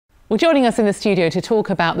Well, joining us in the studio to talk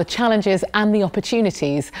about the challenges and the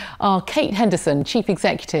opportunities are Kate Henderson, Chief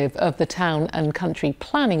Executive of the Town and Country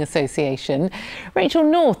Planning Association, Rachel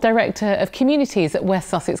North, Director of Communities at West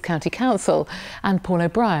Sussex County Council, and Paul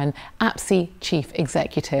O'Brien, APSE Chief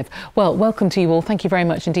Executive. Well, welcome to you all. Thank you very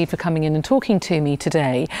much indeed for coming in and talking to me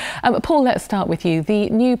today. Paul, let's start with you. The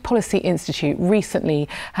New Policy Institute recently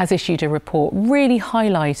has issued a report really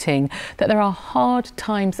highlighting that there are hard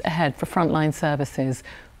times ahead for frontline services.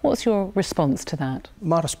 What's your response to that?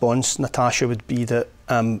 My response, Natasha, would be that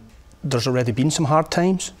there's already been some hard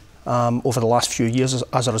times over the last few years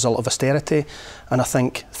as a result of austerity, and I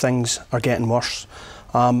think things are getting worse.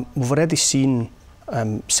 We've already seen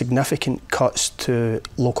significant cuts to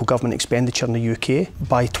local government expenditure in the UK.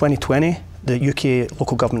 By 2020, the UK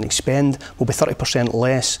local government spend will be 30%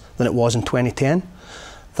 less than it was in 2010.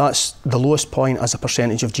 That's the lowest point as a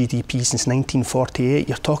percentage of GDP since 1948.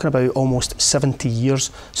 You're talking about almost 70 years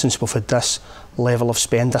since we've had this level of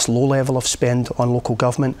spend, this low level of spend on local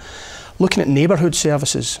government. Looking at neighbourhood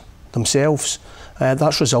services themselves,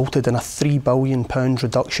 that's resulted in a £3 billion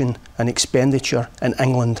reduction in expenditure in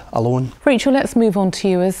England alone. Rachel, let's move on to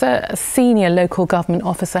you. As a senior local government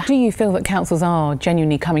officer, do you feel that councils are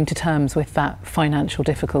genuinely coming to terms with that financial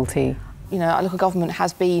difficulty? You know, our local government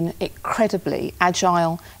has been incredibly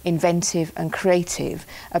agile, inventive and creative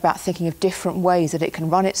about thinking of different ways that it can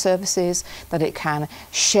run its services, that it can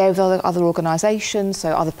share with other organisations,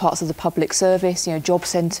 so other parts of the public service, you know, job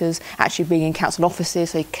centres, actually being in council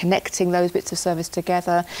offices, so connecting those bits of service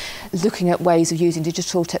together, looking at ways of using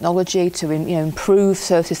digital technology to improve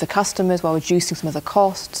services for customers while reducing some of the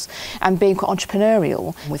costs, and being quite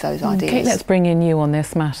entrepreneurial with those ideas. Kate, let's bring in you on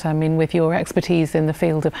this matter. I mean, with your expertise in the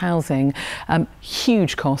field of housing,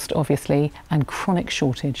 huge cost, obviously, and chronic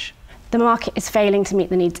shortage. The market is failing to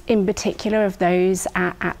meet the needs, in particular of those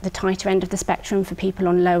at the tighter end of the spectrum for people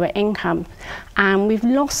on lower income. And we've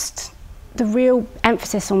lost the real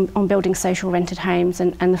emphasis on building social rented homes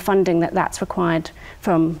and the funding that's required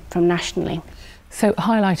from nationally. So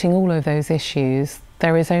highlighting all of those issues,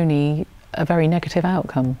 there is only a very negative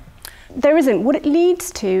outcome. There isn't. What it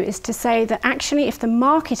leads to is to say that actually if the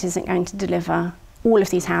market isn't going to deliver all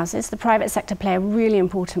of these houses, the private sector play a really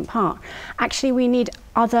important part. Actually, we need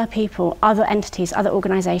other people, other entities, other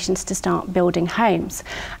organisations to start building homes.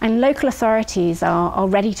 And local authorities are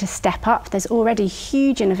ready to step up. There's already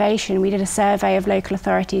huge innovation. We did a survey of local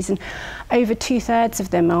authorities and over 2/3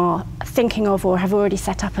 of them are thinking of or have already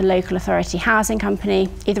set up a local authority housing company,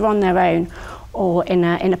 either on their own or in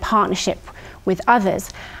a partnership with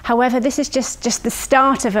others. However, this is just the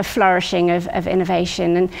start of a flourishing of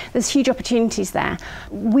innovation, and there's huge opportunities there.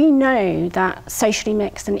 We know that socially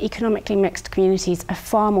mixed and economically mixed communities are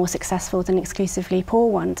far more successful than exclusively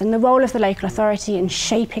poor ones, and the role of the local authority in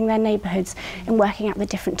shaping their neighbourhoods, in working out the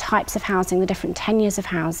different types of housing, the different tenures of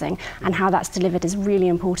housing, and how that's delivered is really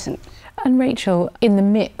important. And Rachel, in the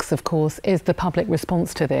mix, of course, is the public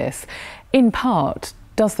response to this. In part,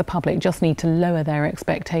 does the public just need to lower their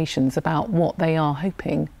expectations about what they are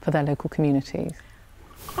hoping for their local communities?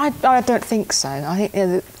 I don't think so. I think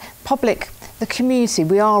the public, the community,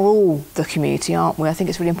 we are all the community, aren't we? I think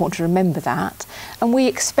it's really important to remember that. And we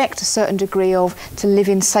expect a certain degree to live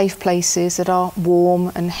in safe places that are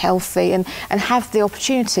warm and healthy and have the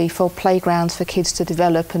opportunity for playgrounds for kids to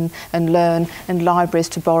develop and learn, and libraries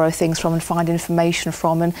to borrow things from and find information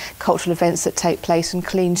from, and cultural events that take place, and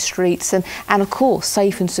clean streets, and of course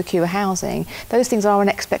safe and secure housing. Those things are an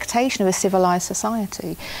expectation of a civilised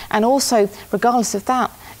society. And also, regardless of that,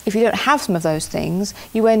 if you don't have some of those things,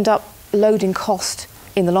 you end up loading cost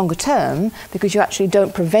in the longer term because you actually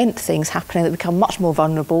don't prevent things happening that become much more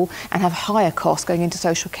vulnerable and have higher costs going into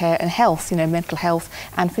social care and health, you know, mental health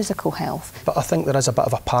and physical health. But I think there is a bit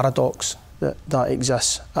of a paradox that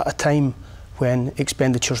exists. At a time when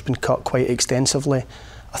expenditure's been cut quite extensively,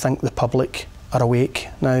 I think the public are awake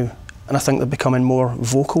now, and I think they're becoming more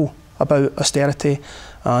vocal about austerity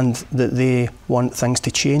and that they want things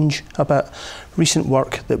to change a bit. Recent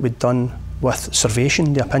work that we'd done with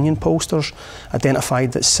Survation, the opinion pollsters,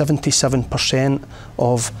 identified that 77%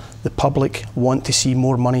 of the public want to see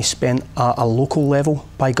more money spent at a local level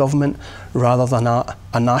by government rather than at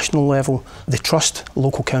a national level. They trust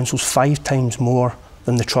local councils 5 times more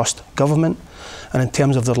than they trust government, and in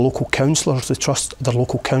terms of their local councillors, they trust their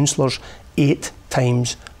local councillors 8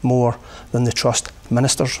 times more than they trust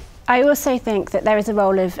ministers. I also think that there is a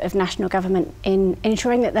role of national government in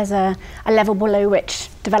ensuring that there's a level below which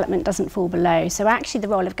development doesn't fall below. So actually the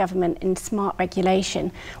role of government in smart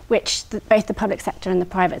regulation, which both the public sector and the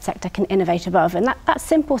private sector can innovate above. And that's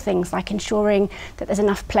simple things like ensuring that there's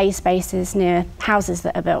enough play spaces near houses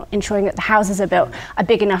that are built, ensuring that the houses are built are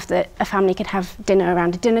big enough that a family could have dinner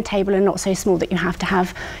around a dinner table and not so small that you have to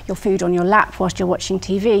have your food on your lap whilst you're watching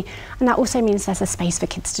TV. And that also means there's a space for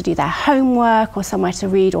kids to do their homework or somewhere to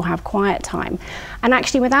read or have quiet time. And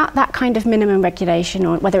actually without that kind of minimum regulation,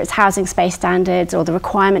 or whether it's housing space standards or the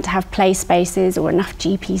requirement to have play spaces or enough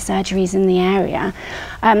GP surgeries in the area,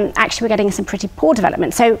 actually we're getting some pretty poor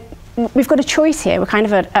development. So we've got a choice here. We're kind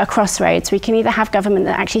of at a crossroads. We can either have government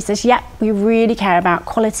that actually says, yep, we really care about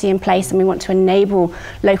quality in place and we want to enable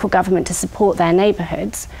local government to support their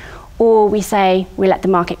neighbourhoods, or we say we let the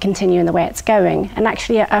market continue in the way it's going. And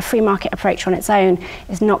actually a free market approach on its own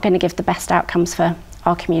is not going to give the best outcomes for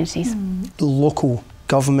our communities. Local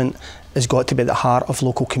government has got to be at the heart of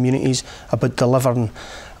local communities, about delivering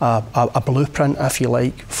a blueprint, if you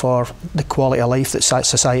like, for the quality of life that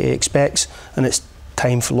society expects, and it's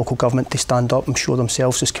time for local government to stand up and show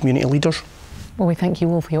themselves as community leaders. Well, we thank you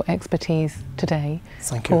all for your expertise today.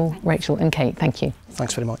 Thank you. Paul, Rachel and Kate, thank you.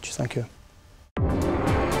 Thanks very much. Thank you.